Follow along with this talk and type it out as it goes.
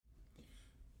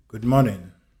Good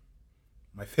morning,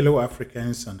 my fellow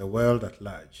Africans and the world at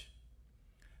large.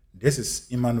 This is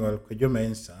Emmanuel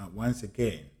Mensah once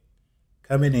again,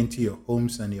 coming into your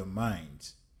homes and your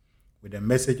minds with a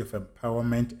message of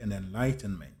empowerment and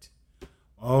enlightenment,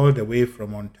 all the way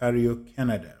from Ontario,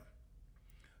 Canada.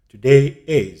 Today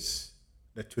is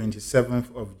the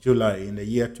 27th of July in the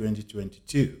year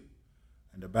 2022,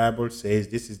 and the Bible says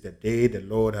this is the day the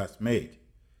Lord has made.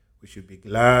 We should be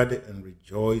glad and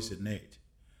rejoice in it.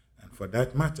 And for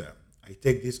that matter, I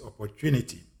take this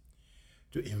opportunity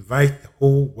to invite the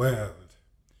whole world,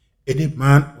 any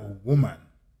man or woman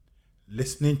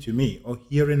listening to me or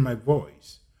hearing my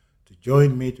voice, to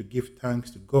join me to give thanks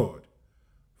to God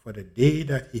for the day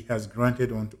that He has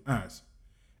granted unto us.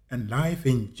 And life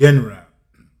in general,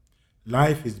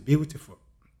 life is beautiful.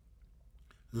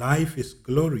 Life is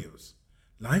glorious.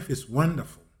 Life is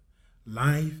wonderful.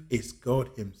 Life is God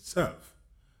Himself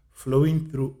flowing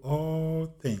through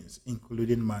all things,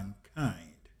 including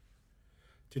mankind.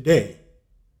 Today,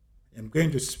 I'm going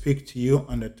to speak to you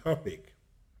on the topic,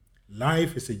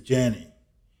 life is a journey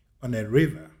on a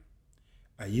river.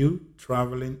 Are you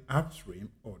traveling upstream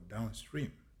or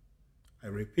downstream? I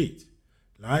repeat,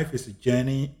 life is a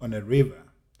journey on a river.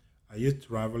 Are you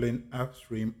traveling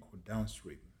upstream or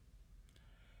downstream?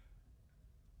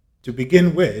 To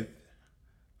begin with,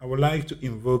 I would like to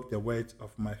invoke the words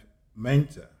of my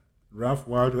mentor, Ralph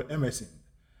Waldo Emerson.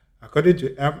 According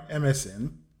to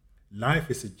Emerson,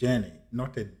 life is a journey,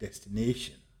 not a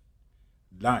destination.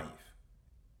 Life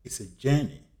is a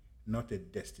journey, not a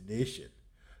destination.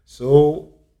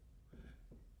 So,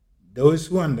 those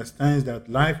who understand that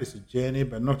life is a journey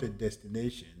but not a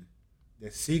destination, they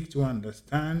seek to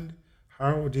understand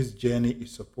how this journey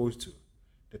is supposed to,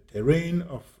 the terrain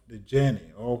of the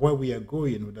journey, or where we are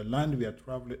going, or the land we are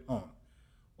traveling on,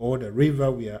 or the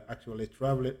river we are actually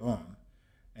traveling on,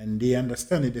 and they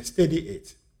understand it, they study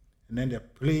it, and then they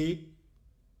play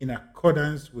in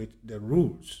accordance with the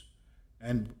rules.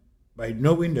 And by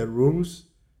knowing the rules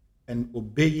and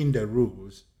obeying the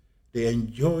rules, they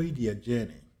enjoy their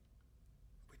journey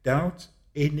without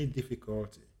any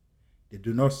difficulty. They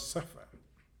do not suffer.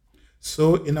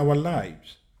 So in our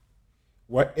lives,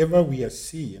 whatever we are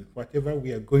seeing, whatever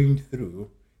we are going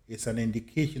through, is an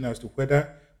indication as to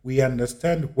whether we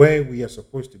understand where we are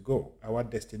supposed to go, our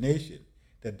destination,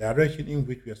 the direction in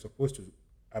which we are supposed to,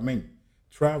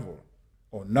 travel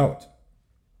or not.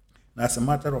 And as a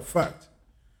matter of fact,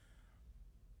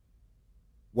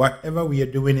 whatever we are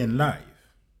doing in life,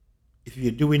 if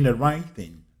you're doing the right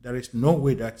thing, there is no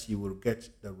way that you will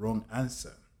get the wrong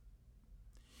answer.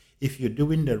 If you're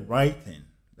doing the right thing,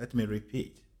 let me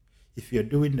repeat, if you're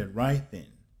doing the right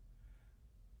thing,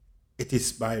 it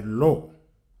is by law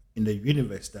in the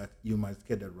universe that you must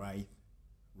get the right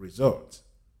result.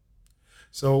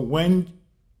 So when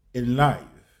in life,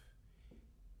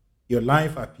 your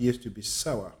life appears to be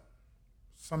sour,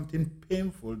 something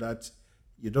painful that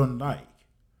you don't like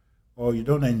or you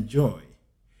don't enjoy,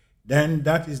 then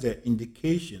that is the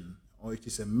indication, or it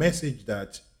is a message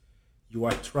that you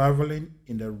are traveling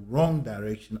in the wrong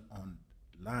direction on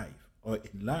life, or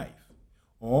in life,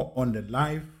 or on the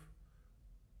life,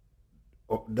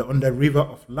 or on the river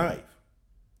of life.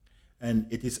 And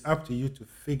it is up to you to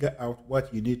figure out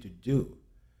what you need to do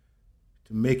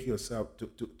to make yourself,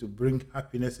 to bring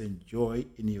happiness and joy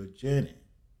in your journey.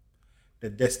 The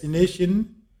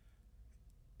destination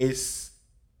is,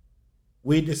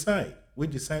 we decide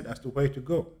as to where to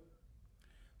go.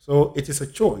 So it is a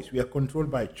choice. We are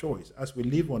controlled by choice. As we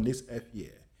live on this earth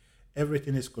here,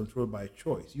 everything is controlled by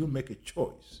choice. You make a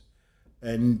choice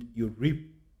and you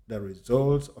reap the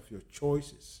results of your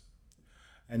choices.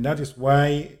 And that is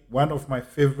why one of my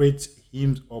favorite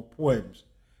hymns or poems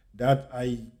that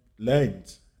I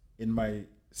learned in my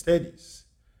studies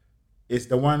is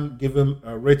the one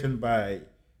written by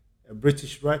a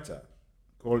British writer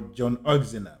called John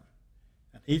Oxenham.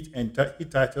 And he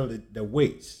titled it The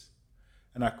Ways.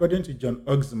 And according to John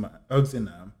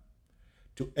Oxenham,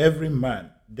 to every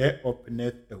man there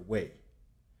openeth a way,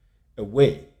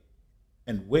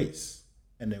 and ways,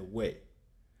 and a way.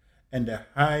 And the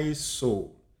high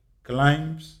soul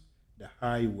climbs the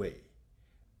highway,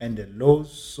 and the low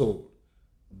soul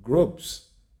gropes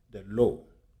the low.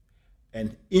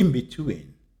 And in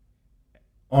between,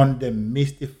 on the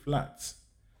misty flats,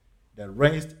 the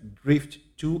rest drift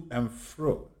to and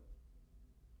fro.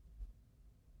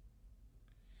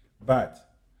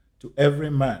 But to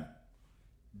every man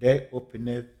there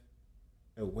openeth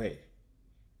a way.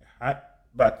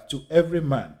 But to every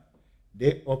man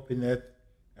there openeth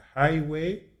a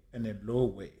highway and a low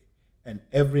way, and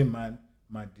every man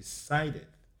decideth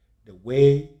the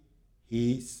way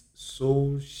his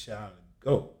soul shall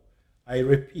go. I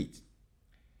repeat,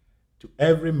 to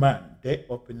every man there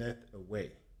openeth a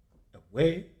way,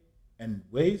 and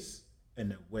ways,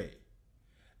 and a way.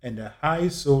 And the high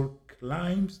soul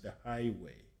climbs the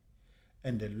highway,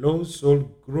 and the low soul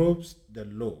gropes the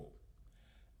low.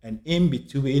 And in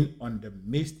between on the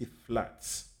misty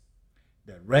flats,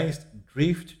 the rest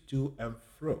drift to and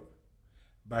fro.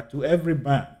 But to every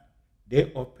man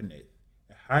there openeth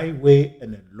a highway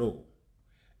and a low,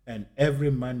 and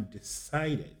every man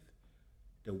decideth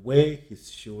the way his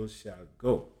soul shall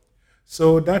go.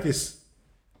 So that is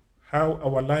how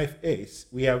our life is.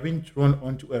 We have been thrown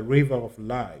onto a river of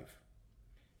life,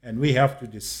 and we have to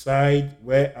decide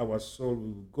where our soul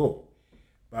will go.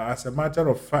 But as a matter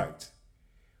of fact,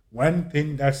 one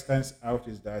thing that stands out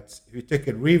is that if you take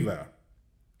a river,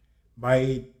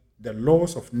 by the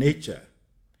laws of nature,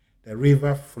 the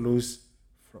river flows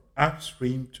from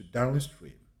upstream to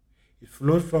downstream. It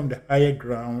flows from the higher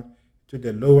ground to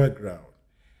the lower ground.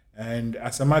 And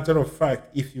as a matter of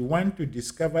fact, if you want to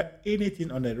discover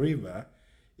anything on a river,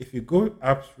 if you go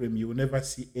upstream, you will never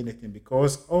see anything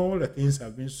because all the things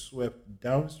have been swept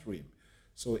downstream.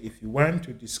 So if you want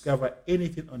to discover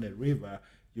anything on a river,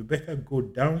 you better go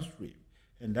downstream.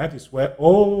 And that is where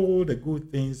all the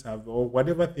good things have, or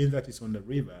whatever thing that is on the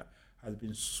river has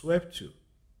been swept to.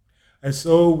 And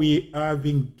so we have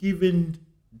been given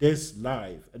this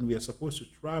life, and we are supposed to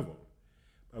travel.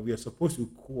 But we are supposed to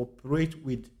cooperate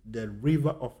with the river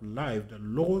of life, the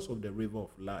laws of the river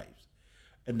of life.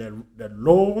 And the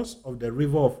laws of the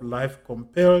river of life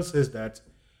compels us that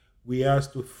we are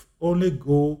to only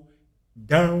go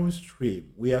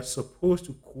downstream. We are supposed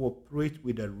to cooperate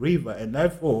with the river, and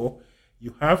therefore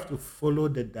you have to follow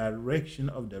the direction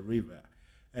of the river.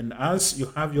 And as you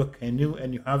have your canoe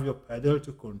and you have your paddle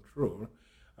to control,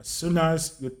 as soon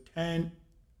as you turn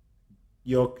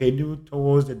your canoe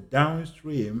towards the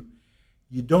downstream,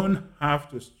 you don't have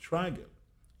to struggle.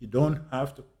 You don't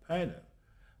have to paddle.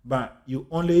 But you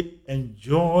only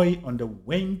enjoy on the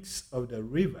wings of the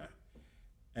river.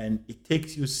 And it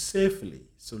takes you safely,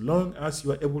 so long as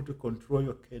you are able to control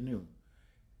your canoe.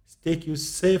 It takes you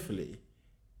safely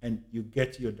and you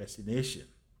get to your destination.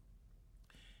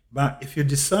 But if you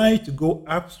decide to go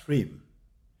upstream,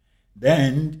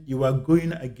 then you are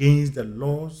going against the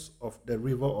laws of the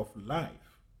river of life.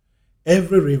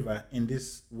 Every river in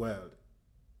this world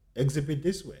exhibits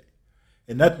this way.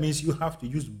 And that means you have to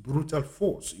use brutal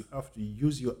force. You have to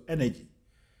use your energy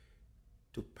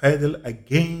to paddle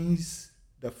against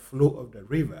the flow of the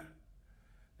river.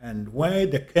 And where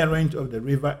the current of the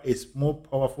river is more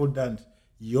powerful than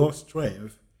your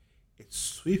strength, it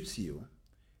sweeps you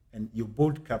and you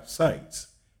both capsize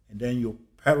and then you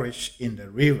perish in the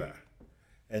river.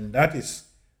 And that is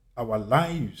our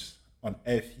lives on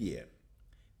earth here.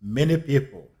 Many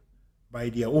people, by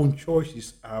their own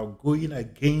choices, are going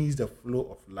against the flow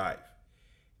of life.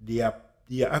 They are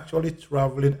actually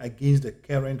traveling against the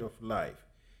current of life,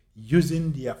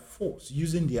 using their force,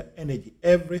 using their energy,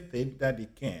 everything that they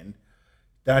can,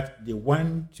 that they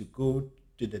want to go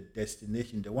to the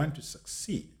destination, they want to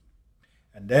succeed.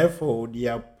 And therefore, they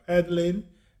are paddling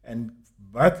and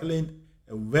battling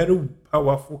a very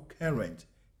powerful current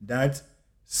that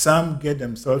some get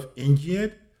themselves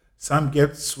injured, some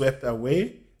get swept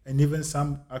away, and even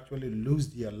some actually lose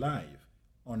their life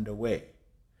on the way.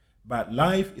 But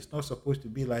life is not supposed to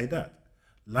be like that.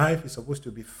 Life is supposed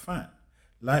to be fun.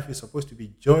 Life is supposed to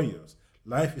be joyous.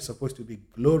 Life is supposed to be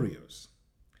glorious.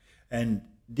 And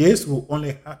this will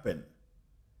only happen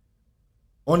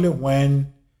only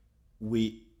when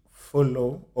we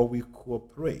follow or we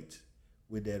cooperate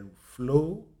with the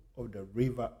flow of the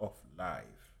river of life.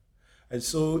 And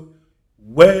so,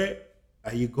 where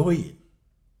are you going?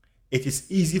 It is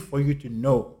easy for you to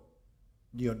know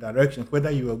your direction,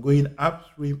 whether you are going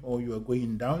upstream or you are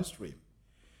going downstream.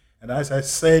 And as I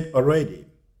said already,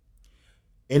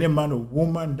 any man or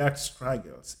woman that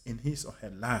struggles in his or her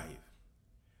life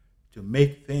to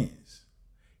make things,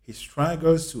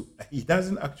 he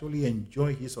doesn't actually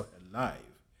enjoy his or her life.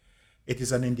 It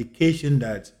is an indication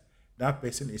that that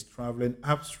person is traveling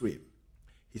upstream.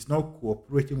 He's not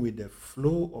cooperating with the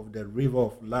flow of the river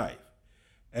of life.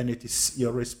 And it is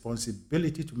your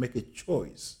responsibility to make a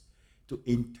choice to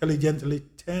intelligently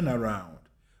turn around.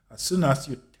 As soon as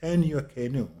you turn your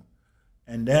canoe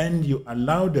and then you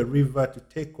allow the river to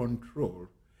take control,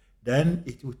 then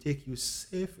it will take you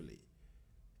safely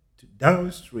to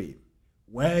downstream,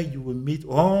 where you will meet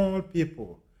all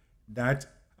people that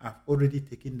have already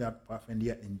taken that path and they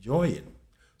are enjoying.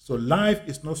 So life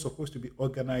is not supposed to be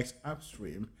organized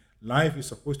upstream. Life is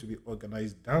supposed to be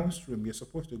organized downstream. You're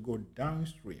supposed to go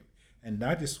downstream. And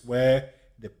that is where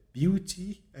the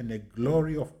beauty and the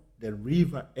glory of the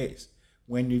river is.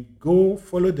 When you go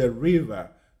follow the river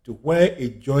to where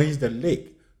it joins the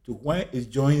lake, to where it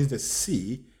joins the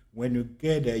sea, when you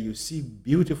get there, you see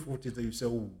beautiful things that you say,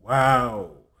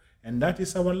 wow. And that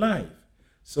is our life.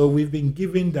 So we've been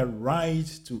given the right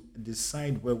to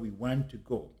decide where we want to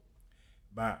go.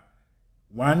 But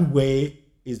one way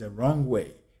is the wrong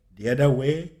way. The other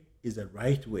way is the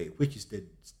right way, which is the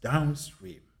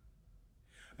downstream.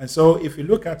 And so if you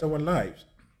look at our lives,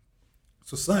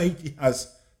 society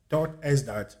has taught us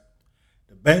that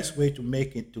the best way to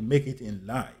make it in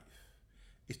life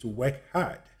is to work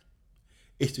hard,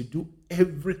 is to do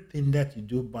everything that you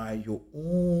do by your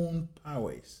own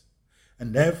powers.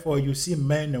 And therefore you see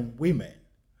men and women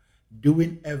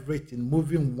doing everything,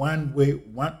 moving one way,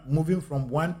 moving from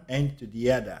one end to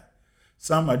the other.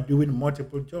 Some are doing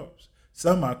multiple jobs.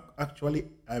 Some are actually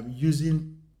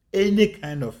using any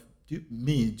kind of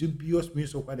means, dubious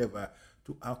means or whatever,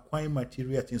 to acquire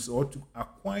material things or to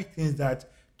acquire things that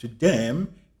to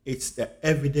them it's the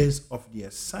evidence of their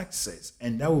success,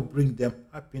 and that will bring them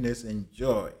happiness and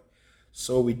joy.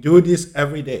 So we do this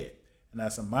every day. And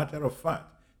as a matter of fact,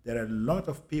 there are a lot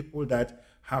of people that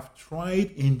have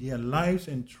tried in their lives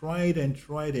and tried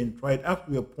up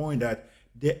to a point that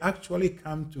they actually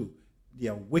come to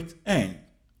their wit's end.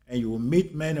 And you will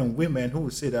meet men and women who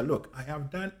will say that, look, I have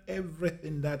done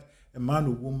everything that a man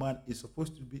or woman is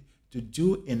supposed to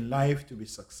do in life to be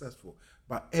successful,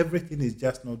 but everything is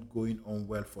just not going on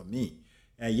well for me.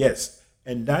 And yes,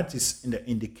 and that is an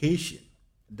indication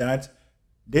that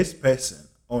this person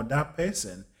or that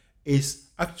person is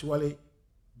actually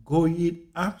going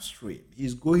upstream.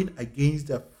 He's going against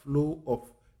the flow of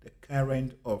the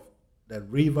current of the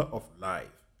river of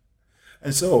life.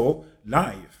 And so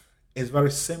life is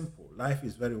very simple. Life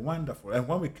is very wonderful. And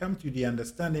when we come to the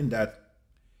understanding that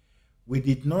we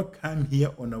did not come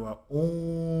here on our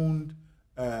own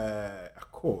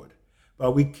accord,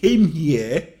 but we came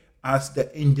here as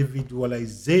the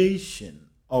individualization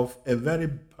of a very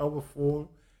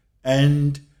powerful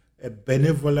and a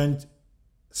benevolent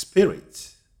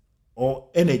spirit or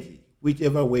energy,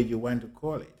 whichever way you want to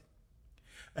call it.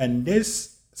 And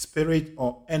this spirit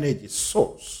or energy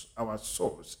source, our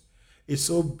source, is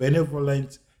so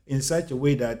benevolent in such a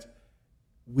way that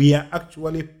we are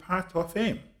actually part of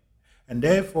him. And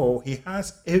therefore, he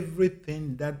has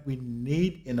everything that we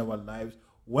need in our lives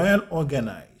well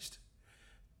organized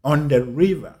on the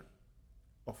river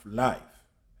of life.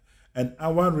 And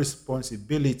our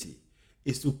responsibility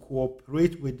is to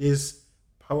cooperate with this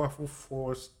powerful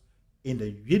force in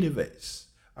the universe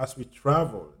as we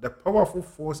travel. The powerful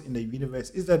force in the universe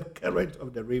is the current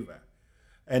of the river.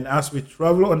 And as we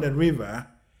travel on the river,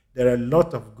 there are a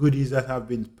lot of goodies that have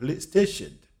been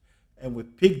stationed. And we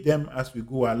pick them as we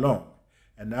go along.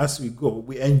 And as we go,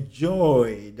 we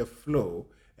enjoy the flow,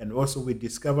 and also we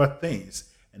discover things.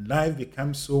 And life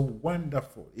becomes so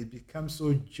wonderful. It becomes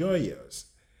so joyous.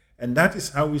 And that is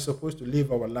how we're supposed to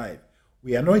live our life.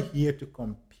 We are not here to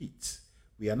compete.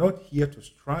 We are not here to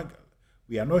struggle.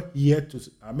 We are not here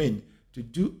to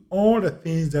do all the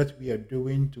things that we are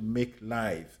doing to make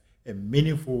life a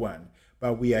meaningful one.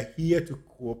 But we are here to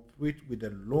cooperate with the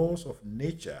laws of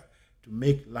nature to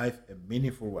make life a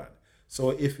meaningful one.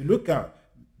 So if you look at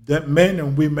the men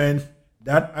and women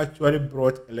that actually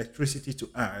brought electricity to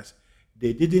us,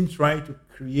 they didn't try to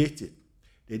create it.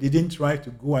 They didn't try to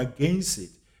go against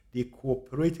it. They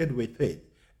cooperated with it.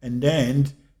 And then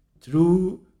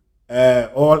through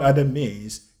all other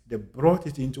means, they brought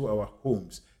it into our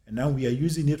homes. And now we are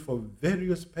using it for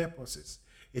various purposes.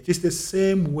 It is the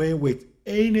same way with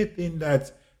anything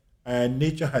that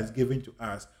nature has given to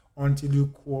us. Until you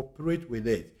cooperate with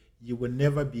it, you will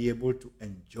never be able to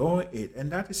enjoy it.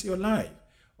 And that is your life.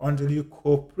 Until you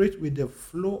cooperate with the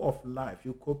flow of life,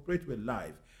 you cooperate with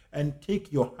life and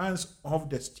take your hands off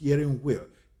the steering wheel.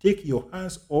 Take your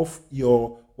hands off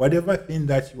your whatever thing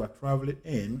that you are traveling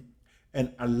in,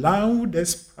 and allow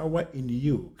this power in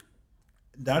you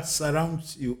that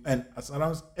surrounds you and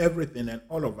surrounds everything and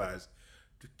all of us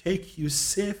to take you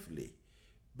safely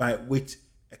with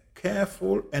a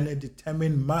careful and a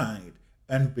determined mind,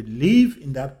 and believe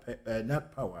in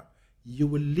that power. You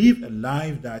will live a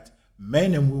life that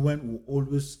men and women will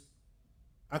always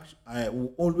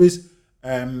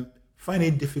find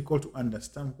it difficult to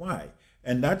understand why.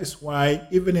 And that is why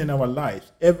even in our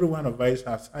lives, every one of us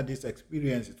has had these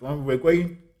experiences. When we were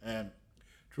going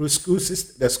through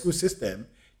the school system,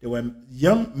 there were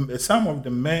some of the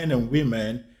men and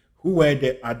women who were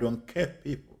the I don't care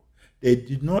people. They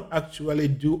did not actually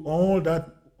do all that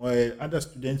other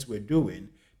students were doing.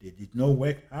 They did not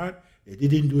work hard. They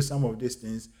didn't do some of these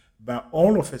things. But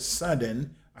all of a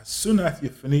sudden, as soon as you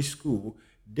finish school,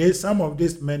 some of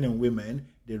these men and women,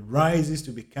 they rises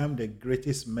to become the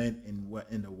greatest men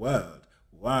in the world.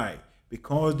 Why?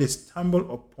 Because they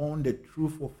stumble upon the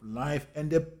truth of life and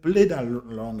they played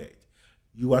along it.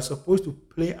 You are supposed to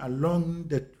play along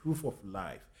the truth of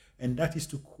life, and that is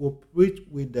to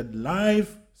cooperate with the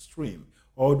life stream,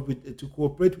 or to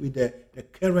cooperate with the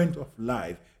current of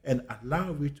life and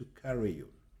allow it to carry you.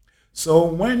 So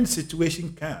when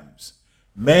situation comes,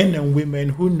 men and women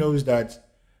who knows that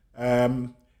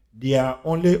they are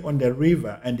only on the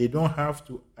river and they don't have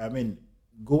to,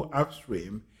 go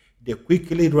upstream, they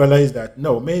quickly realize that,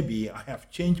 no, maybe I have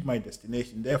changed my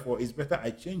destination, therefore it's better I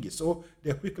change it. So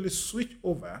they quickly switch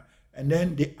over and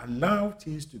then they allow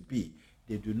things to be.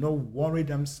 They do not worry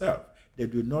themselves. They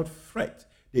do not fret.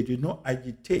 They do not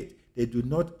agitate. They do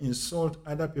not insult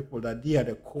other people that they are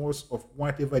the cause of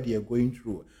whatever they are going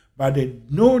through. But they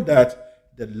know that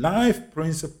the life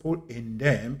principle in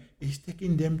them is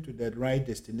taking them to the right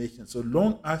destination, so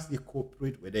long as they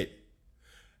cooperate with it.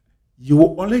 You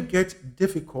will only get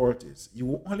difficulties. You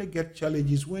will only get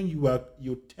challenges when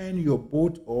you turn your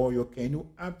boat or your canoe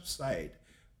upside.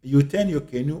 You turn your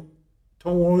canoe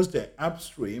towards the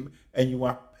upstream and you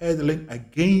are pedaling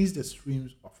against the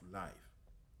streams of life.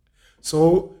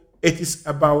 So it is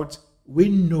about we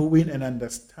knowing and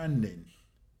understanding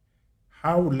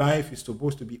how life is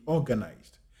supposed to be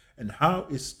organized and how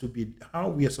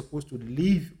we are supposed to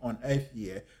live on earth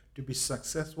here to be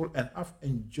successful and have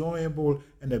enjoyable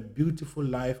and a beautiful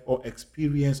life or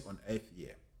experience on earth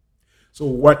here. So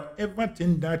whatever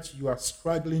thing that you are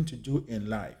struggling to do in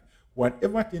life,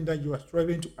 whatever thing that you are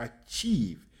struggling to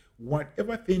achieve,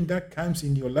 whatever thing that comes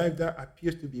in your life that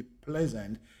appears to be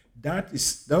pleasant,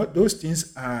 those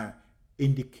things are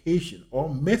indication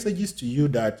or messages to you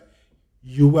that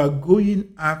you are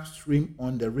going upstream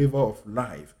on the river of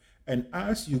life. And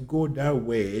as you go that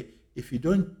way, if you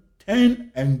don't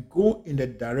turn and go in the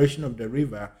direction of the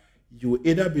river, you will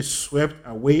either be swept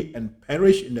away and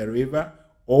perish in the river,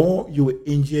 or you will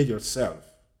injure yourself.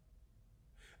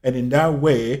 And in that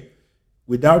way,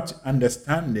 without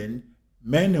understanding,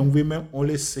 men and women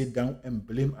only sit down and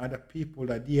blame other people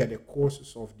that they are the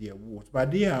causes of their woes.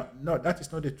 But they are not. That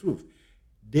is not the truth.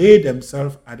 They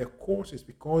themselves are the causes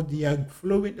because they are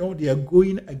flowing or they are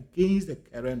going against the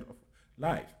current of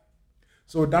life.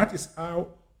 So that is how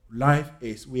life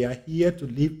is. We are here to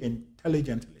live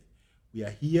intelligently. We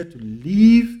are here to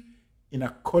live in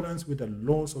accordance with the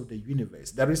laws of the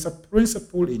universe. There is a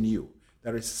principle in you.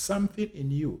 There is something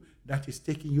in you that is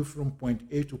taking you from point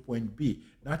A to point B.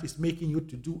 That is making you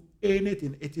to do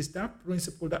anything. It is that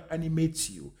principle that animates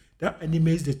you, that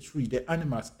animates the tree, the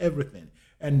animals, everything.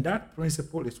 And that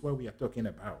principle is what we are talking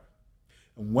about.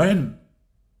 And when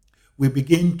we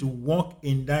begin to walk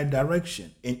in that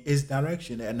direction, in its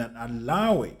direction, and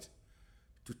allow it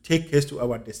to take us to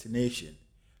our destination,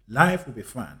 life will be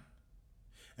fun.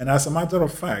 And as a matter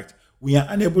of fact, we are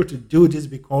unable to do this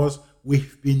because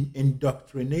we've been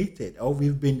indoctrinated, or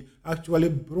we've been actually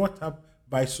brought up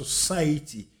by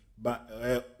society, but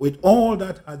with all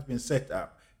that has been set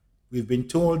up. We've been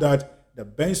told that the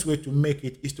best way to make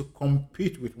it is to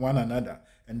compete with one another.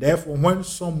 And therefore, when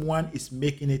someone is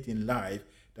making it in life,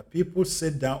 the people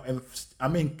sit down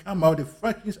and come out, the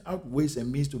factions out ways and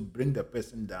means to bring the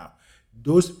person down.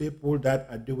 Those people that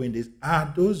are doing this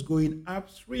are those going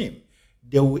upstream.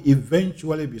 They will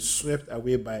eventually be swept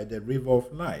away by the river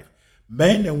of life.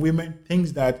 Men and women think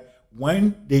that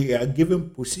when they are given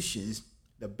positions,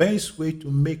 the best way to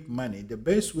make money, the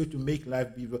best way to make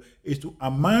life beautiful is to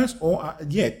amass or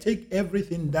take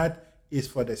everything that is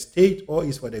for the state or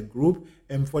is for the group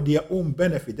and for their own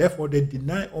benefit. Therefore, they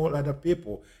deny all other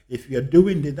people. If you are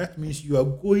doing that means you are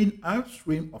going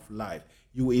upstream of life.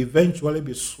 You will eventually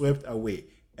be swept away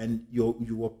and you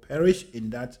will perish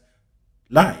in that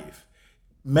life.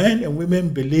 Men and women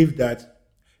believe that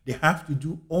they have to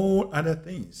do all other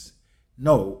things.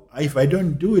 No, if I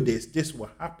don't do this, this will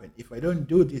happen. If I don't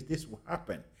do this, this will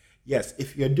happen. Yes,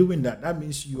 if you're doing that, that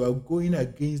means you are going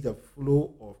against the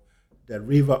flow of the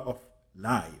river of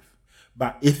life.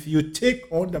 But if you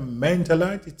take on the mental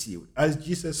attitude, as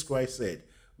Jesus Christ said,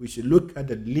 we should look at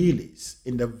the lilies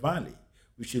in the valley.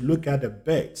 We should look at the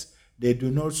birds. They do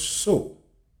not sow.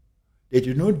 They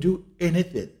do not do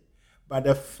anything. But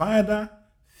the Father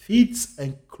feeds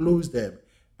and clothes them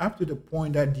up to the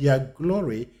point that their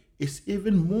glory is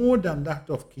even more than that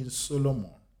of King Solomon,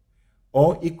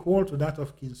 or equal to that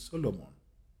of King Solomon.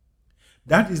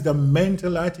 That is the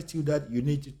mental attitude that you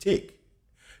need to take.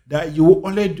 That you will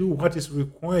only do what is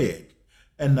required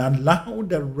and allow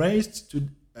the rest to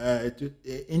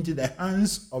into the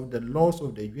hands of the laws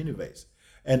of the universe.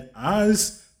 And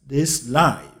as this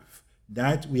life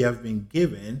that we have been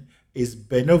given is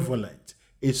benevolent,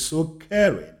 is so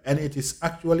caring, and it is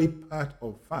actually part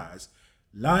of us,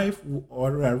 life will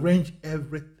arrange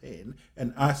everything.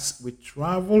 And as we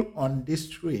travel on this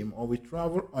stream or we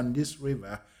travel on this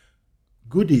river,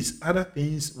 goodies, other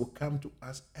things will come to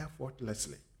us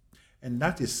effortlessly. And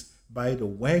that is by the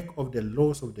work of the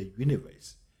laws of the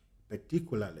universe,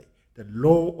 particularly the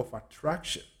law of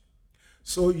attraction.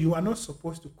 So you are not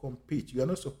supposed to compete. You are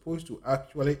not supposed to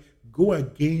actually go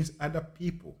against other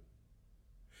people.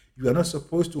 You are not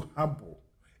supposed to harbor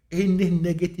any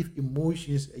negative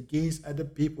emotions against other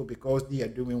people because they are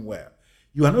doing well.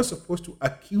 You are not supposed to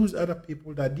accuse other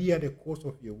people that they are the cause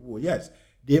of your woe. Yes,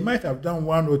 they might have done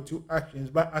one or two actions,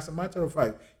 but as a matter of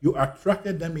fact, you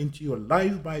attracted them into your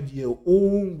life by their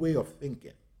own way of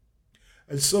thinking.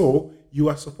 And so you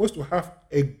are supposed to have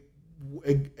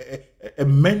a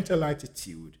mental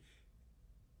attitude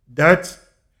that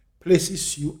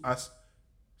places you as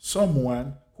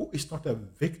someone who is not a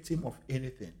victim of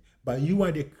anything, but you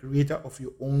are the creator of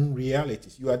your own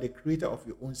realities. You are the creator of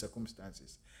your own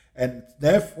circumstances. And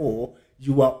therefore,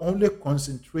 you are only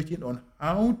concentrating on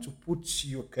how to put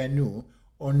your canoe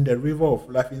on the river of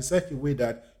life in such a way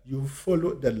that you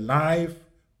follow the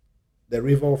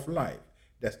river of life.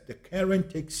 That the current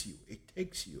takes you, it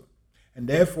takes you. And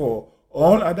therefore,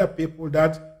 all other people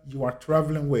that you are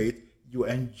traveling with, you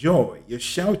enjoy. You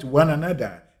shout to one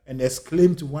another and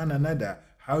exclaim to one another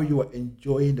how you are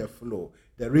enjoying the flow.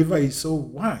 The river is so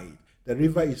wide, the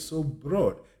river is so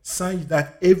broad, such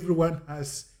that everyone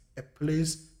has a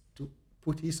place to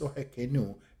put his or her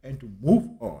canoe and to move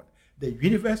on. The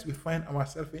universe we find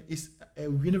ourselves in is a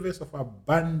universe of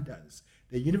abundance.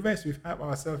 The universe we find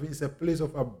ourselves in is a place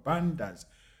of abundance.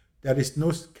 There is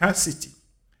no scarcity.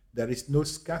 There is no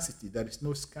scarcity. There is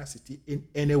no scarcity in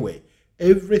any way.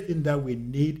 Everything that we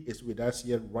need is with us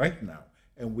here right now.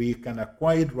 And we can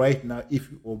acquire it right now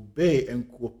if we obey and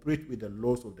cooperate with the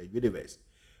laws of the universe.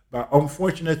 But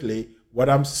unfortunately, what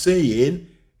I'm saying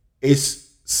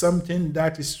is something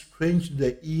that is strange to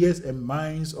the ears and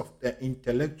minds of the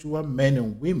intellectual men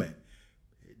and women.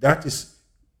 That is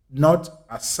not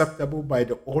acceptable by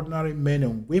the ordinary men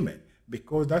and women,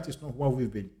 because that is not what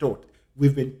we've been taught.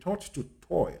 We've been taught to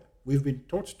toil. We've been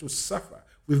taught to suffer.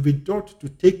 We've been taught to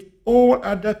take all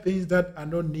other things that are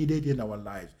not needed in our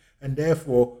lives. And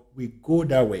therefore, we go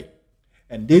that way.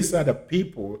 And these are the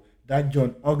people that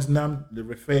John Oxenham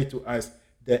referred to as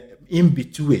the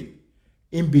in-between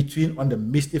on the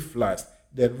misty flats.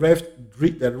 The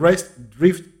rest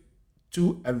drift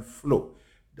to and fro.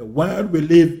 The world we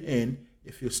live in,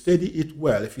 if you study it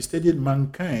well, if you study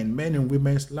mankind, men and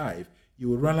women's life, you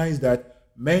will realize that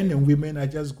men and women are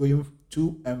just going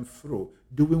to and fro,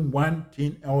 doing one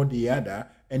thing or the other,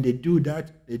 and they do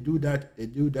that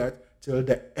till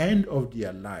the end of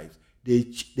their lives. They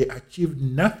achieve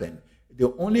nothing. They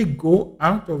only go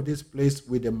out of this place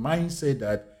with the mindset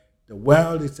that the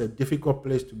world is a difficult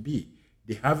place to be.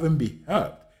 They haven't been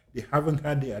helped. They haven't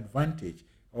had the advantage,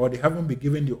 or they haven't been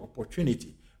given the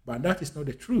opportunity. But that is not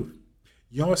the truth.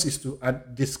 Yours is to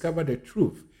discover the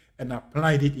truth and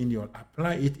apply it in your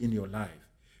life.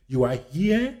 You are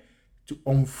here to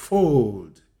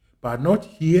unfold, but not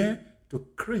here to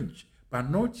cringe, but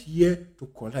not here to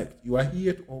collect. You are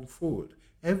here to unfold.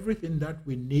 Everything that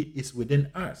we need is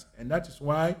within us. And that is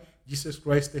why Jesus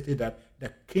Christ stated that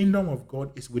the kingdom of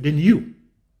God is within you.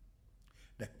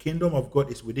 The kingdom of God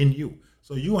is within you.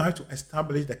 So you have to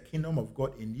establish the kingdom of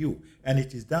God in you. And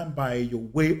it is done by your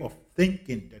way of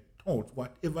thinking, the thoughts,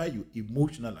 whatever you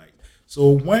emotionalize.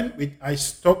 So when I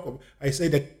say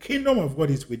the kingdom of God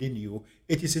is within you,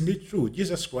 it is indeed true.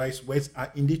 Jesus Christ's words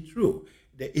are indeed true.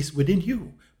 That is within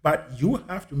you. But you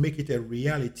have to make it a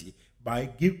reality by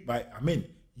taking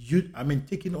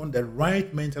on the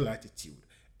right mental attitude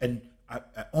and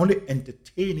only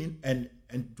entertaining and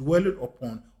dwelling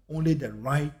upon only the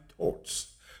right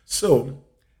thoughts. So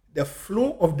the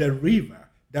flow of the river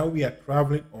that we are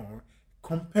traveling on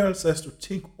compels us to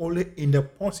think only in the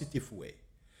positive way.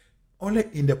 Only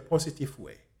in the positive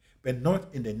way, but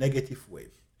not in the negative way.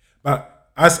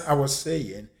 But as I was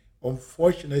saying,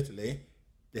 unfortunately,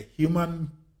 the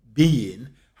human being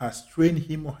has trained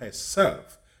him or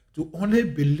herself to only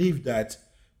believe that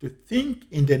to think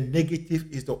in the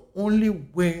negative is the only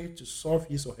way to solve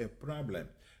his or her problem.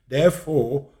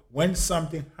 Therefore, when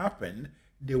something happens,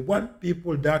 they want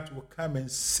people that will come and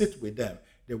sit with them.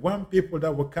 They want people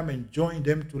that will come and join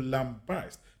them to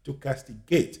lambast, to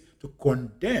castigate, to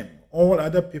condemn all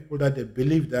other people that they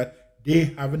believe that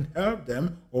they haven't helped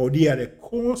them or they are the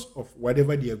cause of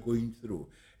whatever they are going through.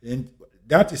 And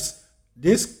that is,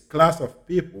 this class of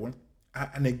people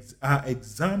are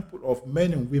example of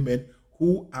men and women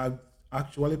who are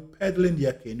actually pedaling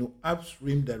their canoe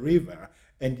upstream the river,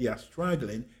 and they are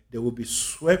struggling. They will be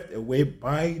swept away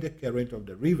by the current of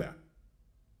the river.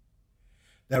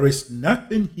 There is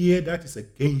nothing here that is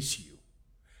against you.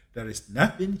 There is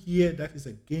nothing here that is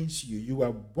against you. You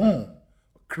are born,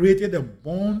 created and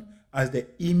born as the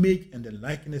image and the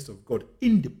likeness of God,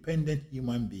 independent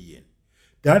human being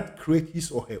that creates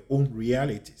his or her own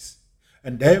realities.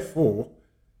 And therefore,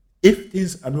 if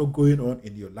things are not going on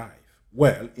in your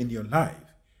life,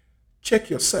 check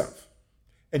yourself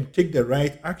and take the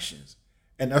right actions.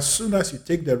 And as soon as you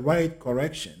take the right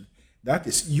correction, that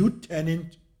is you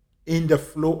turning in the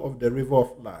flow of the river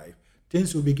of life,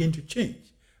 things will begin to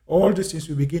change. All these things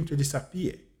will begin to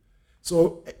disappear.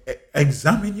 So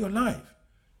examine your life.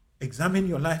 Examine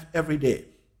your life every day.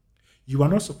 You are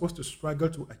not supposed to struggle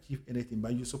to achieve anything,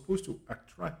 but you're supposed to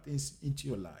attract things into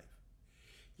your life.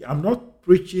 I'm not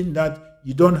preaching that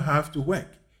you don't have to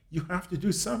work. You have to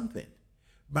do something.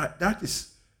 But that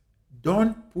is,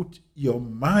 don't put your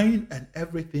mind and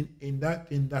everything in that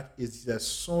thing that is the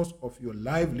source of your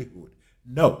livelihood.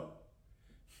 No.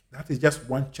 That is just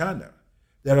one channel.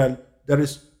 There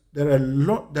is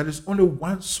only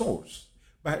one source,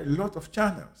 but a lot of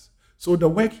channels. So the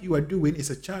work you are doing is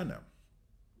a channel.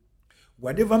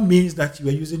 Whatever means that you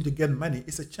are using to get money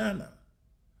is a channel.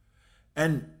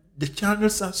 And the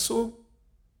channels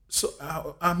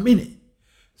are many.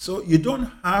 So you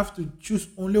don't have to choose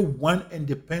only one and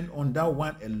depend on that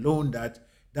one alone,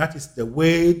 that is the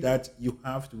way that you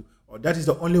have to, or that is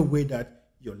the only way that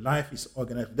your life is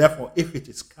organized. Therefore, if it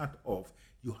is cut off,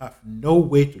 you have no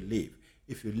way to live.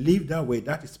 If you live that way,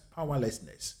 that is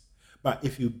powerlessness. But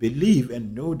if you believe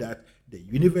and know that the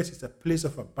universe is a place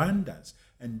of abundance,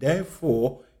 and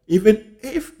therefore, even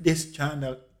if this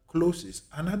channel closes,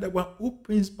 another one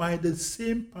opens by the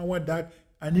same power that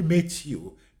animates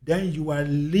you, then you are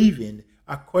living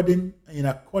in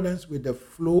accordance with the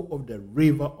flow of the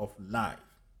river of life.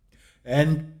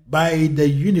 And by the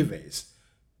universe,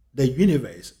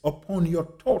 upon your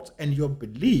thoughts and your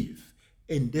belief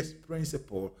in this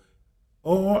principle,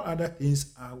 all other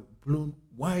things are blown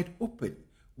wide open.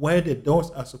 Where the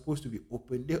doors are supposed to be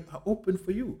open, they are open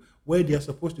for you. Where they are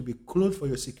supposed to be closed for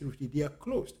your security, they are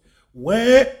closed.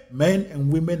 Where men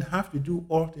and women have to do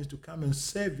all things to come and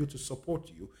serve you, to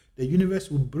support you, the universe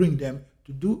will bring them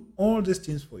to do all these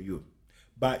things for you.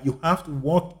 But you have to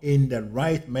walk in the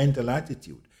right mental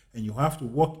attitude, and you have to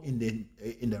walk in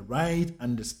the right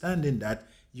understanding that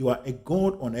you are a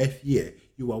God on earth here.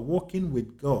 You are walking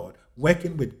with God,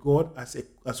 working with God as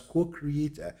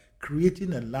co-creator,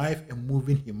 creating a life and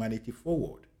moving humanity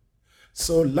forward.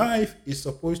 So life is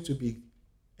supposed to be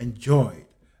enjoyed.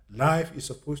 Life is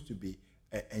supposed to be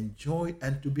enjoyed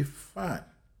and to be fun,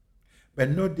 but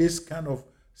not this kind of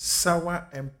sour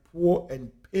and poor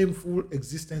and painful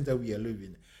existence that we are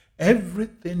living.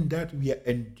 Everything that we are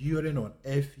enduring on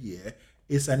earth here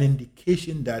is an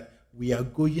indication that we are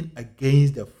going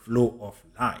against the flow of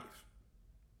life.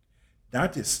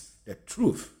 That is the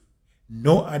truth.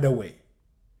 No other way.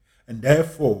 And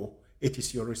therefore, it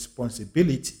is your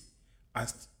responsibility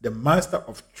as the master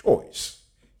of choice.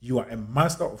 You are a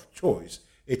master of choice.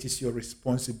 It is your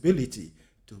responsibility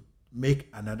to make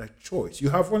another choice. You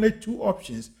have only two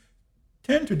options.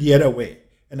 Turn to the other way.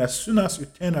 And as soon as you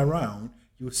turn around,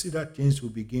 you'll see that things will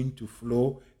begin to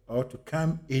flow or to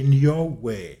come in your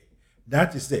way.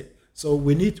 That is it. So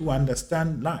we need to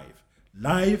understand life.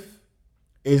 Life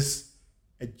is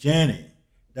a journey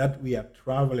that we are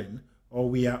traveling or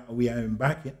we are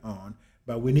embarking on,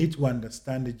 but we need to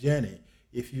understand the journey.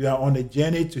 If you are on a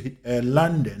journey to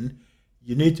London,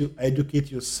 you need to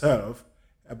educate yourself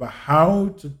about how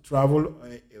to travel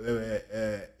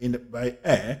by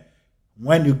air.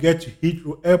 When you get to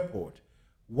Heathrow Airport,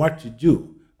 what to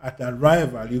do at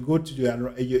arrival. You go to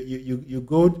you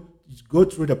go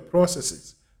through the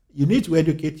processes. You need to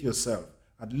educate yourself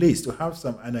at least to have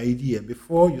an idea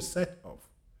before you set off,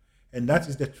 and that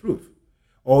is the truth.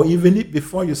 Or even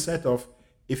before you set off,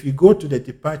 if you go to the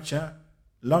departure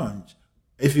lounge,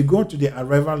 if you go to the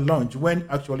arrival lounge when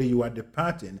actually you are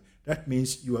departing, that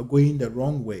means you are going the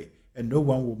wrong way and no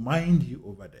one will mind you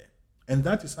over there. And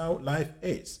that is how life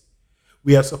is.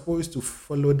 We are supposed to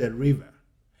follow the river.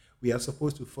 We are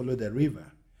supposed to follow the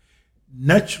river.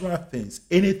 Natural things,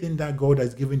 anything that God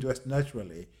has given to us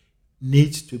naturally,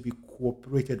 needs to be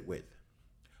cooperated with.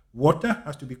 Water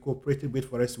has to be cooperated with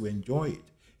for us to enjoy it.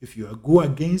 If you go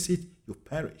against it, you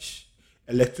perish.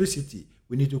 Electricity,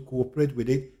 we need to cooperate with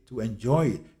it to enjoy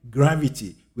it.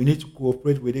 Gravity, we need to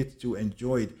cooperate with it to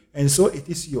enjoy it. And so it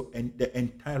is the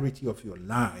entirety of your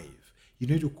life. You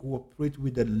need to cooperate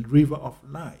with the river of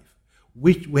life.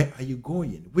 Which way are you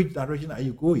going? Which direction are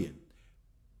you going?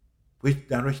 Which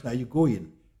direction are you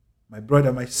going? My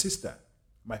brother, my sister,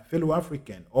 my fellow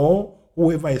African, or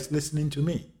whoever is listening to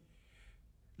me.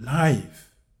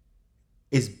 Life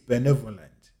is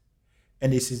benevolent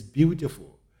and it is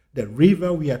beautiful. The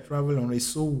river we are traveling on is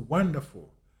so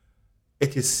wonderful.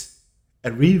 It is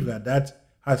a river that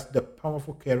has the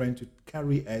powerful current to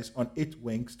carry us on its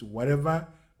wings to whatever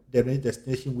the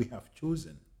destination we have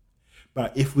chosen.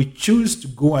 But if we choose to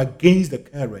go against the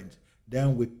current,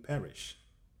 then we perish.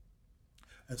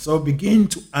 And so begin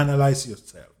to analyze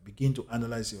yourself. Begin to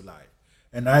analyze your life.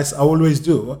 And as I always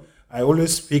do, I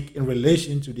always speak in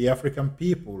relation to the African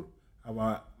people,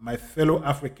 my fellow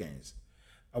Africans.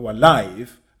 Our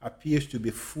life appears to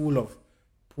be full of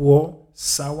poor,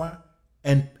 sour,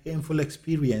 and painful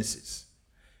experiences.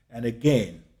 And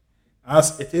again,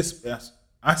 as it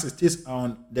is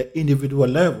on the individual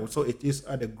level, so it is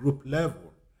at the group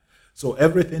level. So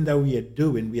everything that we are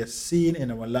doing, we are seeing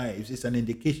in our lives is an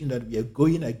indication that we are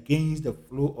going against the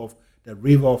flow of the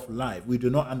river of life. We do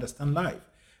not understand life.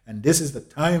 And this is the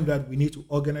time that we need to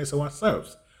organize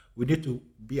ourselves. We need to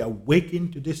be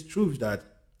awakened to this truth that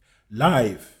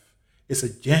life is a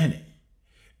journey.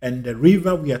 And the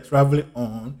river we are traveling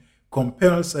on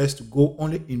compels us to go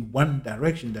only in one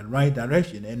direction, the right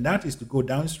direction, and that is to go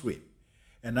downstream.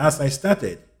 And as I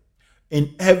started,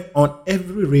 on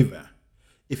every river,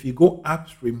 if you go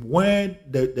upstream, where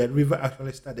the river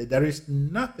actually started, there is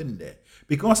nothing there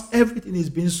because everything is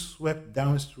being swept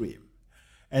downstream.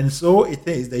 And so it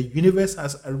is, the universe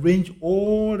has arranged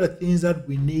all the things that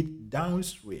we need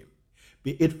downstream,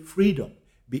 be it freedom,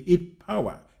 be it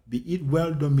power, be it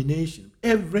world domination.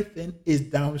 Everything is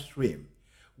downstream.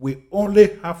 We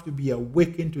only have to be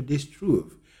awakened to this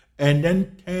truth and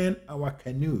then turn our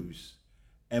canoes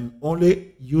and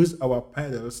only use our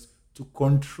paddles to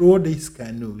control these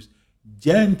canoes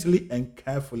gently and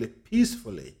carefully,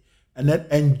 peacefully, and then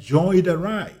enjoy the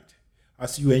ride.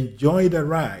 As you enjoy the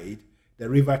ride, the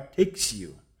river takes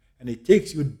you, and it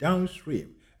takes you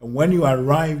downstream. And when you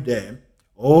arrive there,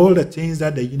 all the things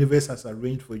that the universe has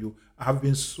arranged for you have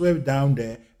been swept down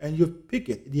there, and you pick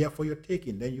it. Therefore, you're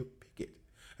taking, then you pick it.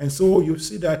 And so you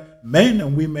see that men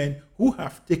and women who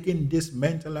have taken this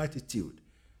mental attitude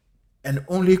and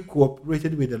only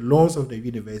cooperated with the laws of the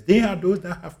universe, they are those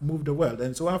that have moved the world.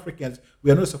 And so Africans, we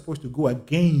are not supposed to go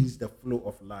against the flow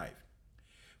of life.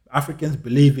 Africans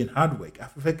believe in hard work.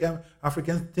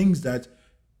 Africans think that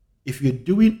if you're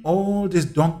doing all these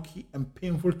donkey and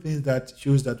painful things, that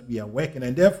shows that we are working,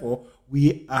 and therefore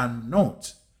we are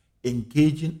not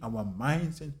engaging our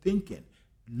minds and thinking.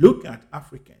 Look at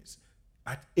Africans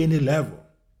at any level.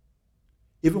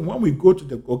 Even when we go to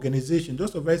the organization,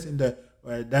 those of us in the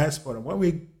diaspora, when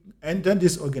we enter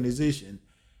this organization,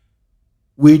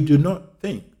 we do not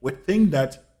think. We think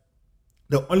that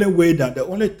the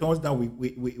only thoughts that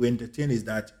we entertain is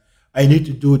that I need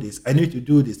to do this, I need to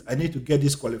do this, I need to get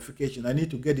this qualification, I need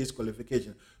to get this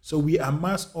qualification. So we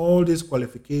amass all these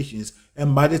qualifications,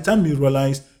 and by the time you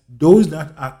realize those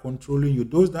that are controlling you,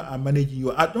 those that are managing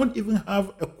you, I don't even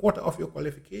have a quarter of your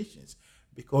qualifications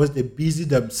because they busy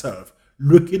themselves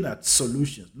looking at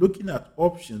solutions, looking at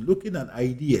options, looking at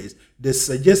ideas. They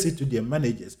suggest it to their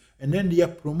managers, and then they are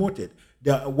promoted.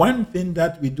 The one thing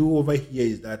that we do over here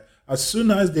is that as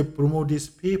soon as they promote these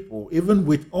people, even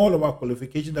with all of our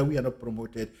qualifications that we are not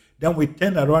promoted, then we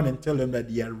turn around and tell them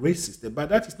that they are racist. But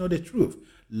that is not the truth.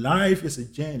 Life is a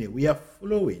journey. We are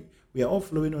flowing. We are all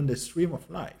flowing on the stream of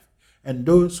life. And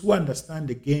those who understand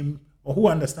the game or who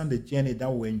understand the journey that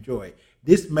we enjoy,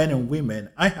 these men and women,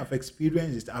 I have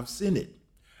experienced it. I've seen it.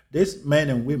 These men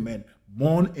and women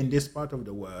born in this part of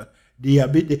the world,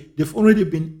 they've already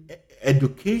been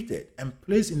educated and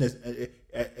placed in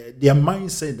their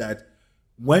mindset that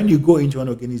when you go into an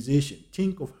organization,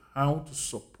 think of how to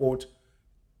support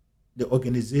the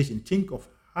organization. Think of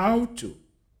how to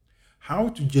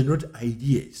generate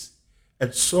ideas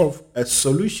and solve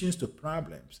solutions to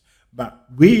problems. But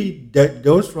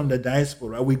those from the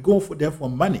diaspora, we go there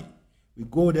for money. We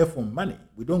go there for money.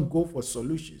 We don't go for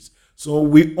solutions. So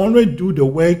we only do the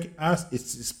work as it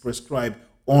is prescribed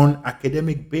on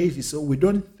academic basis. So we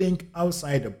don't think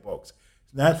outside the box.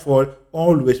 Therefore,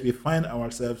 always we find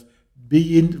ourselves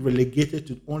being relegated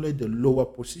to only the lower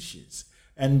positions.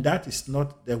 And that is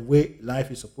not the way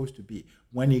life is supposed to be.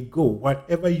 When you go,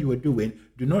 whatever you are doing,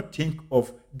 do not think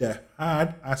of the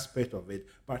hard aspect of it,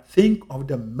 but think of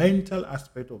the mental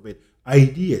aspect of it.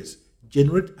 Ideas,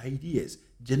 generate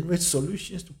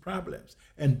solutions to problems.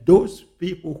 And those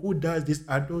people who does this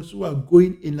are those who are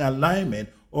going in alignment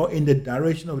or in the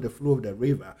direction of the flow of the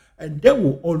river, and they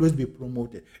will always be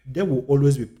promoted. They will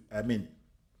always be,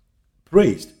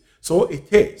 praised. So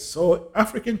it is. So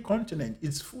African continent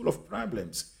is full of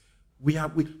problems. We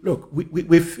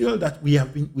feel that we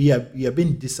have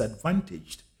been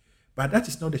disadvantaged, but that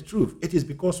is not the truth. It is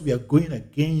because we are going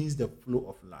against the flow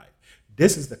of life.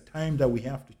 This is the time that we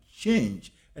have to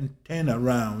change and turn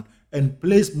around and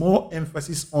place more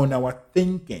emphasis on our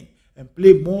thinking and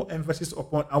place more emphasis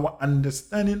upon our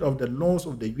understanding of the laws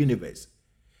of the universe.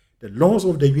 The laws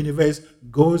of the universe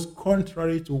goes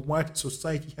contrary to what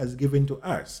society has given to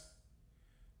us.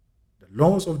 The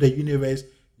laws of the universe,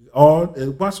 or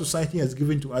what society has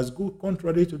given to us, go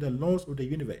contrary to the laws of the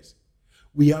universe.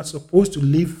 We are supposed to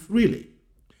live freely,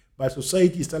 but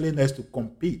society is telling us to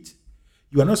compete.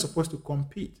 You are not supposed to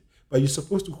compete, but you're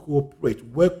supposed to cooperate,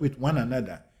 work with one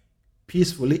another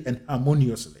peacefully and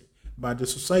harmoniously. But the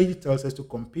society tells us to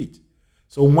compete.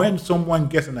 So when someone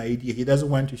gets an idea, he doesn't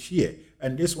want to share.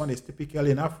 And this one is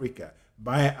typically in Africa,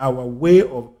 by our way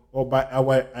of, or by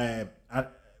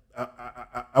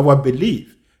our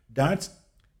belief that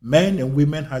men and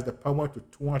women has the power to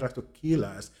thwart us, to kill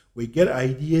us. We get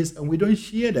ideas and we don't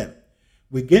share them.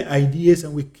 We get ideas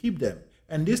and we keep them.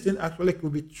 And this thing actually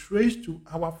could be traced to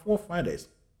our forefathers.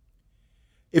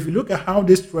 If you look at how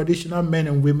this traditional men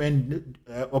and women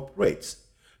operates,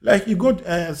 like you go,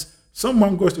 as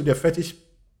someone goes to the fetish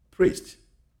priest,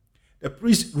 the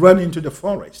priest run into the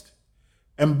forest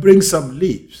and brings some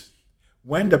leaves.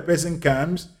 When the person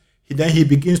comes, then he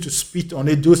begins to spit on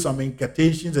it, do some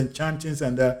incantations and chantings,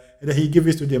 and then he gives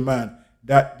it to the man,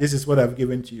 that this is what I've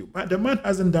given to you. But the man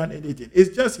hasn't done anything.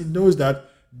 It's just he knows that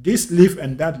this leaf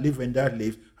and that leaf and that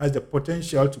leaf has the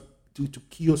potential to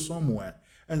kill someone.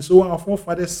 And so our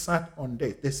forefathers sat on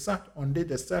it. They sat on it.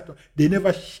 They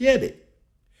never shared it.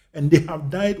 And they have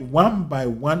died one by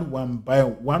one, by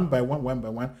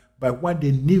what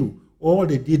they knew. All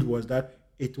they did was that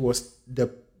it was the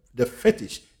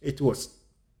fetish. It was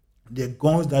the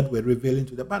gods that were revealing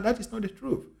to them. But that is not the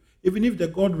truth. Even if the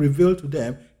God revealed to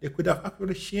them, they could have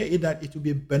actually shared it, that it would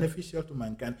be beneficial to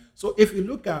mankind. So if you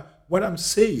look at what I'm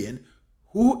saying,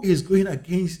 who is going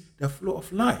against the flow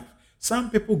of life?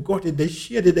 Some people got it, they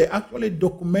shared it, they actually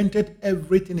documented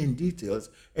everything in details,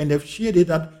 and they've shared it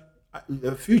that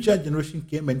the future generation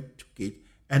came and took it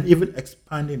and even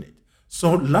expanding it.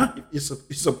 So life is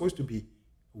supposed to be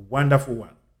a wonderful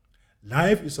one.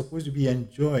 Life is supposed to be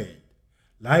enjoyed.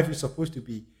 Life is supposed to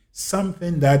be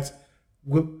something that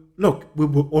we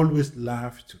will always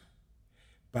laugh to.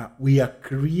 But we are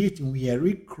creating, we are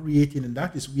recreating, and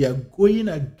that is, we are going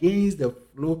against the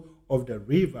flow of the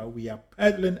river. We are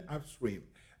paddling upstream,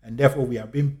 and therefore we are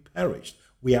being perished.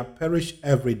 We are perished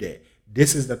every day.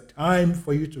 This is the time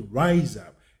for you to rise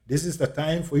up. This is the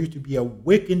time for you to be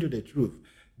awakened to the truth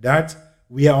that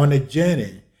we are on a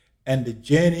journey, and the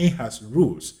journey has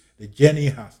rules, the journey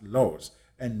has laws,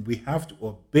 and we have to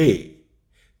obey.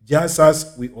 Just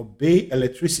as we obey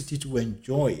electricity to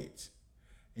enjoy it,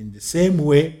 in the same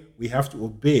way, we have to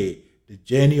obey the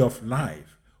journey of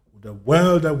life, the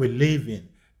world that we live in,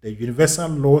 the universal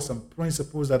laws and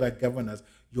principles that are govern us,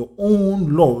 your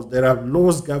own laws. There are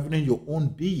laws governing your own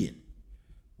being.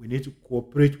 We need to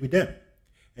cooperate with them.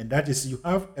 And that is, you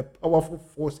have a powerful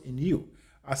force in you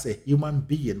as a human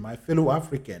being, my fellow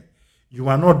African. You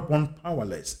are not born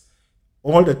powerless.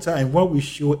 All the time, what we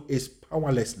show is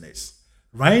powerlessness.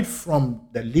 Right from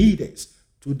the leaders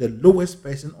to the lowest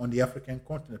person on the African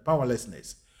continent,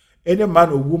 powerlessness. Any man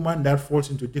or woman that falls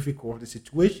into difficult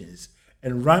situations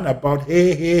and run about,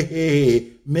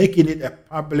 hey, making it a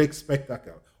public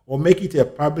spectacle or make it a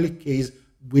public case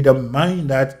with a mind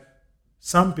that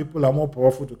some people are more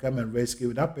powerful to come and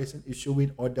rescue, that person is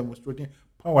showing or demonstrating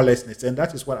powerlessness. And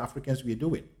that is what Africans we are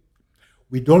doing.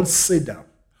 We don't sit down.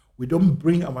 We don't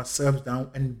bring ourselves down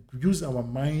and use our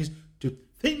minds to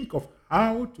think of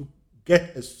how to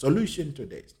get a solution to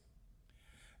this.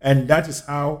 And that is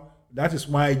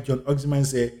why John Oxenham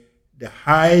said, the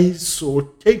high soul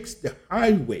takes the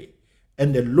highway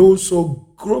and the low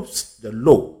soul gropes the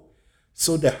low.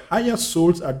 So the higher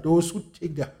souls are those who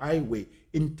take the highway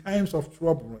in times of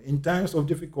trouble, in times of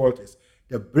difficulties.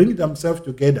 They bring themselves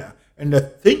together and they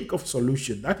think of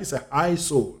solution. That is a high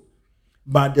soul.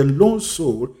 But the low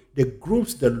soul, they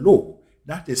gropes the low.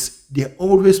 That is, they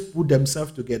always put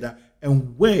themselves together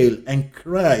and wail and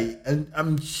cry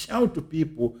and shout to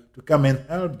people to come and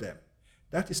help them.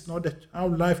 That is not how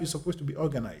life is supposed to be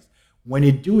organized. When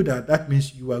you do that, that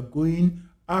means you are going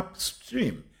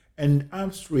upstream. And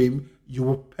upstream, you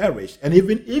will perish. And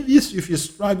even if you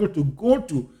struggle to go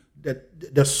to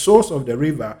the source of the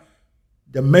river,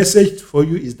 the message for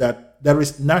you is that there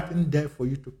is nothing there for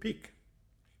you to pick.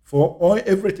 For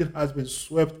everything has been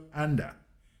swept under,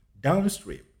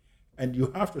 downstream. And you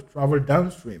have to travel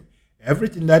downstream.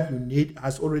 Everything that you need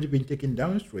has already been taken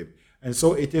downstream. And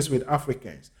so it is with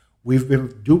Africans. We've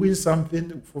been doing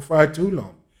something for far too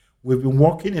long. We've been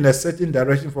walking in a certain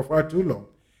direction for far too long.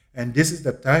 And this is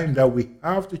the time that we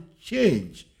have to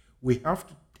change. We have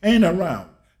to turn around.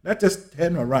 Let us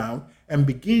turn around and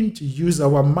begin to use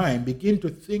our mind, begin to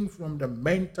think from the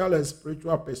mental and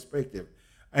spiritual perspective.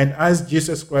 And as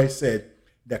Jesus Christ said,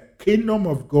 the kingdom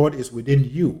of God is within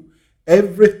you.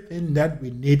 Everything that we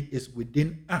need is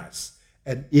within us.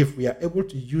 And if we are able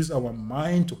to use our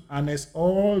mind to harness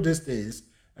all these things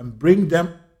and bring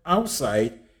them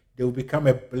outside, they will become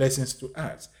a blessing to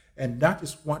us. And that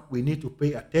is what we need to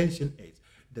pay attention to.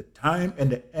 The time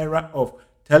and the era of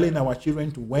telling our children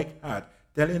to work hard,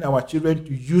 telling our children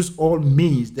to use all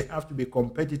means, they have to be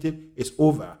competitive, is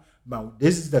over. But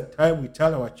this is the time we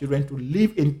tell our children to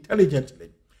live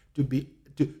intelligently, to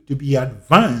be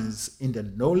advanced in the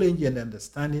knowledge and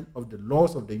understanding of the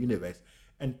laws of the universe,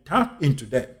 and tap into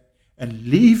them and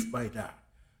live by that.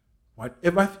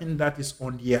 Whatever thing that is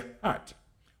on their heart,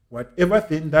 whatever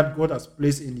thing that God has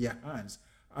placed in their hands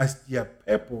as their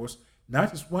purpose,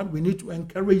 that is what we need to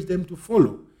encourage them to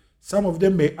follow. Some of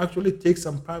them may actually take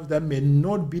some paths that may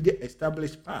not be the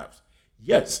established paths.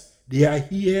 Yes, they are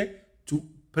here to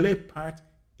play part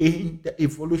in the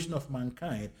evolution of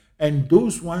mankind. And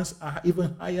those ones are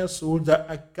even higher souls that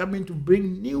are coming to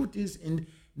bring new things in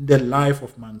the life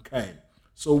of mankind.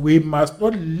 So we must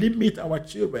not limit our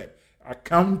children.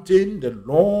 Accounting, the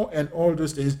law, and all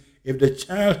those things. If the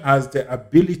child has the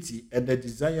ability and the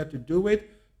desire to do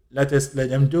it, let us let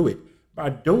them do it.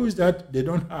 But those that they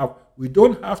don't have, we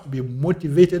don't have to be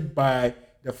motivated by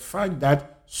the fact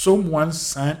that someone's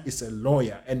son is a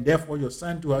lawyer, and therefore your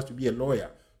son too has to be a lawyer.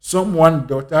 Someone's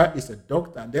daughter is a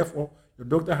doctor, and therefore your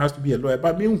doctor has to be a lawyer.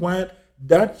 But meanwhile,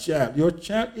 that child, your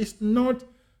child, is not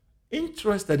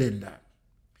interested in that.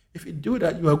 If you do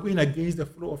that, you are going against the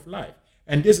flow of life.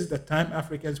 And this is the time,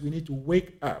 Africans, we need to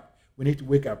wake up. We need to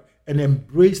wake up and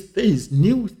embrace things,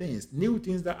 new things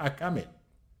that are coming.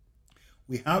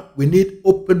 We need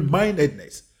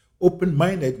open-mindedness.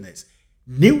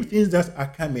 New things that are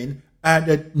coming are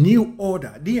the new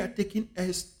order. They are taking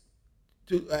us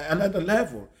to another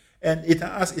level. And it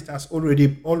has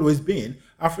already always been.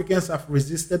 Africans have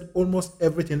resisted almost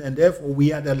everything, and therefore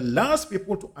we are the last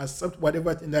people to accept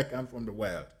whatever thing that comes from the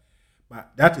world.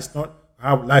 But that is not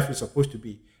how life is supposed to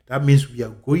be. That means we are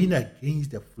going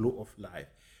against the flow of life.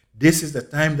 This is the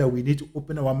time that we need to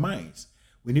open our minds.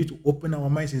 We need to open our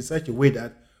minds in such a way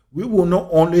that we will not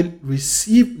only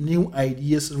receive new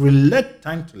ideas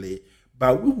reluctantly,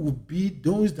 but we will be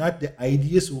those that the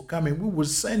ideas will come and we will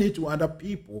send it to other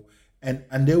people, and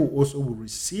they will also will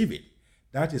receive it.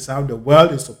 That is how the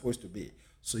world is supposed to be.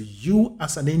 So you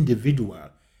as an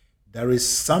individual, there is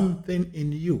something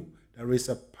in you. There is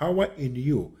a power in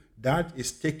you that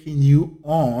is taking you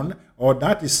on, or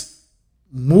that is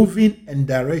moving and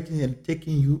directing and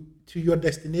taking you to your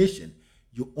destination.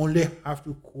 You only have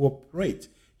to cooperate.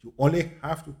 You only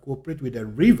have to cooperate with the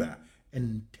river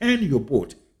and turn your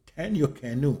boat, turn your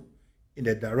canoe in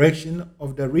the direction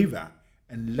of the river,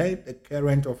 and let the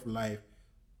current of life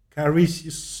carry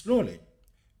you slowly,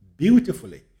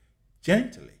 beautifully,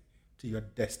 gently to your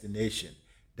destination.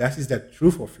 That is the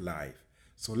truth of life.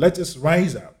 So let us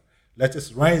rise up. Let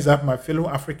us rise up, my fellow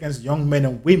Africans, young men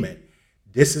and women.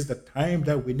 This is the time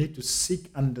that we need to seek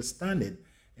understanding.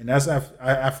 And as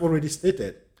I've already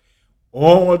stated,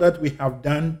 all that we have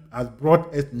done has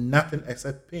brought us nothing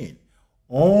except pain.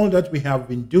 All that we have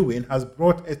been doing has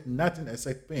brought us nothing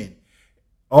except pain.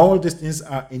 All these things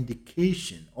are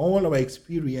indication. All our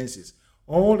experiences,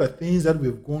 all the things that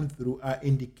we've gone through are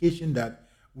indication that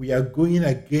we are going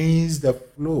against the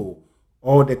flow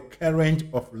or the current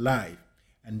of life.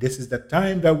 And this is the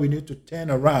time that we need to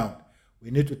turn around. We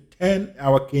need to turn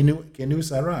our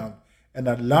canoes around and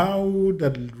allow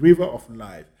the river of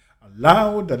life,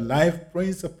 allow the life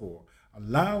principle,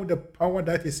 allow the power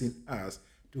that is in us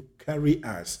to carry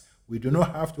us. We do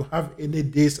not have to have any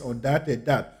this or that and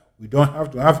that. We don't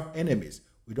have to have enemies.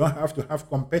 We don't have to have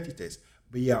competitors.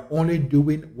 We are only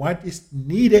doing what is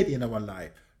needed in our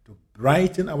life to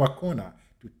brighten our corner,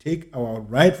 to take our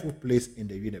rightful place in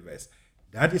the universe.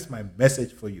 That is my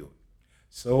message for you.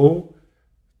 So,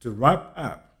 to wrap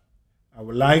up, I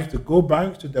would like to go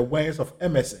back to the words of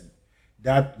Emerson,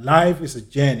 that life is a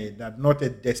journey, that not a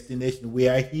destination. We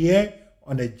are here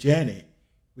on a journey.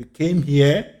 We came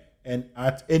here, and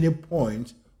at any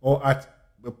point, or at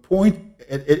a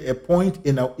point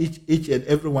in our each and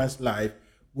everyone's life,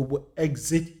 we will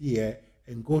exit here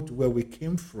and go to where we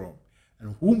came from.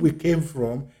 And whom we came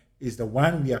from is the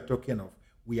one we are talking of.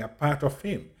 We are part of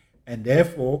him, and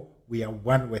therefore we are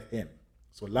one with him.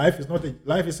 So life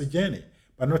is a journey,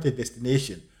 but not a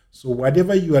destination. So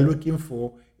whatever you are looking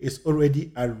for is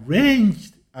already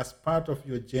arranged as part of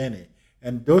your journey.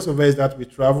 And those of us that we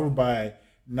travel by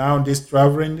now, these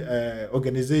traveling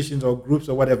organizations or groups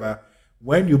or whatever,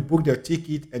 when you book the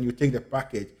ticket and you take the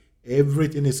package,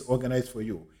 everything is organized for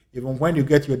you. Even when you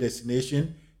get your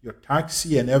destination, your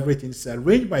taxi and everything is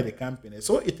arranged by the company.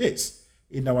 So it is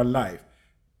in our life.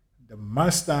 The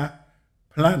master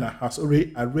planner has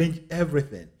already arranged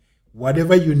everything.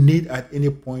 Whatever you need at any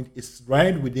point is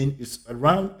right within, is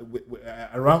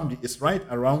around it's right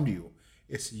around you.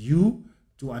 It's you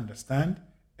to understand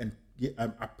and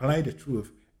apply the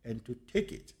truth and to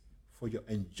take it for your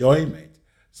enjoyment.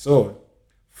 So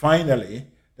finally,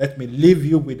 let me leave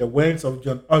you with the words of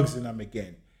John Oxenham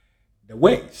again. The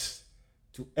ways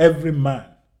to every man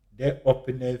there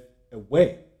openeth a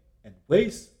way, and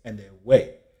ways and a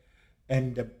way.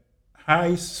 And the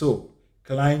high soul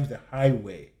climbs the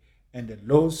highway, and the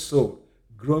low soul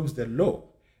gropes the low.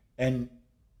 And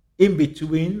in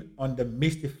between, on the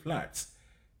misty flats,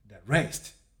 the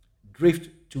rest drift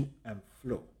to and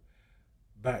flow.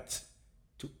 But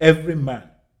to every man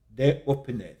there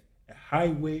openeth a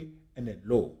highway and a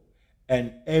low,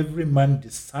 and every man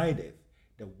decideth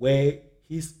the way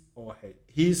his or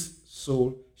his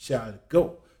soul shall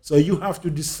go. So you have to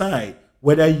decide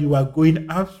whether you are going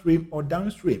upstream or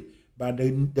downstream. But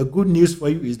the good news for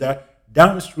you is that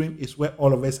downstream is where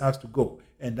all of us have to go,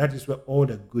 and that is where all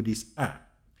the goodies are.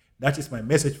 That is my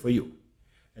message for you.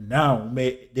 And now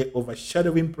may the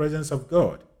overshadowing presence of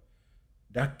God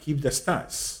that keeps the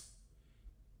stars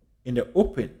in the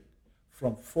open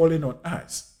from falling on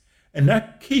us, and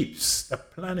that keeps the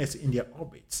planets in their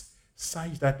orbits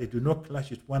such that they do not clash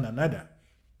with one another,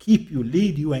 keep you,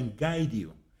 lead you, and guide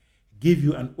you, give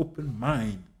you an open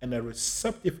mind and a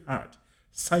receptive heart,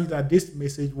 such that this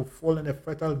message will fall on a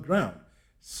fertile ground,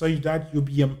 such that you'll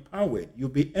be empowered, you'll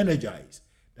be energized,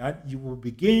 that you will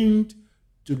begin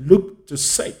to look, to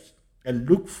search, and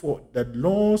look for the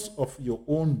laws of your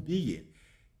own being,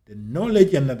 the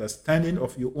knowledge and understanding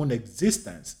of your own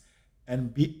existence,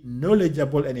 and be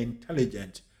knowledgeable and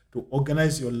intelligent to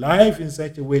organize your life in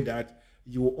such a way that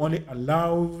you will only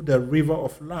allow the river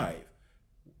of life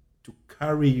to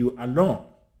carry you along.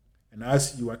 And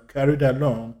as you are carried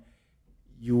along,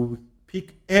 you will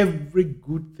pick every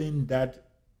good thing that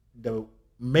the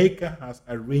Maker has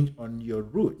arranged on your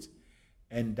route,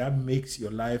 and that makes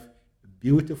your life a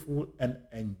beautiful and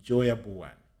enjoyable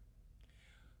one.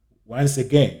 Once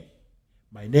again,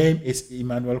 my name is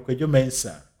Emmanuel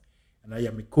Mensah, and I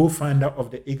am a co-founder of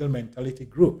the Eagle Mentality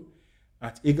Group.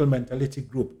 At Eagle Mentality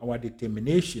Group, our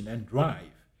determination and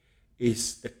drive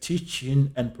is the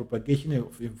teaching and propagation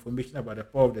of information about the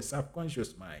power of the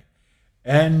subconscious mind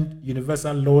and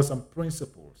universal laws and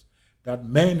principles that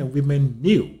men and women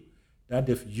knew that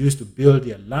they've used to build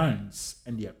their lands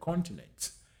and their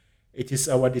continents. It is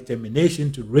our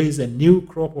determination to raise a new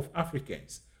crop of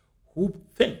Africans who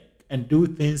think and do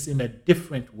things in a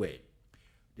different way.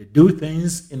 They do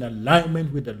things in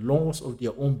alignment with the laws of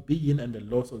their own being and the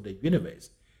laws of the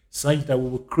universe, such that we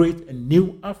will create a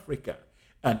new Africa,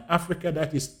 an Africa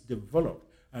that is developed,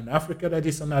 an Africa that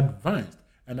is advanced,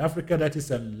 an Africa that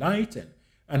is enlightened,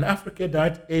 an Africa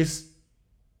that is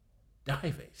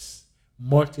diverse,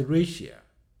 multiracial,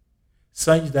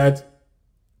 such that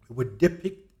we would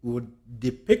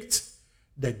depict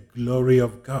the glory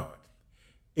of God.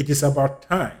 It is about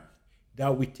time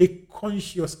that we take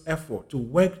conscious effort to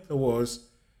work towards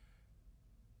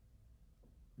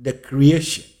the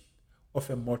creation of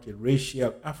a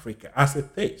multiracial Africa. As it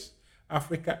is,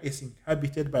 Africa is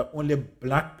inhabited by only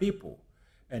black people,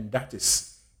 and that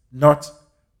is not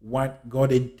what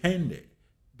God intended.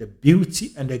 The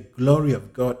beauty and the glory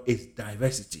of God is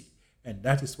diversity, and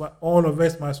that is what all of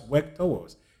us must work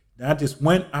towards. That is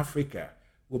when Africa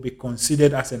will be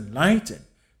considered as enlightened.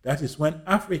 That is when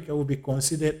Africa will be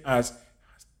considered as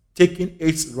taking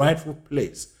its rightful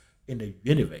place in the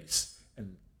universe.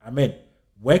 And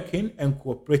working and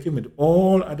cooperating with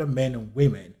all other men and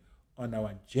women on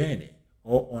our journey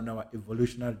or on our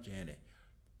evolutionary journey.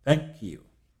 Thank you,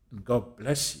 and God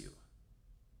bless you.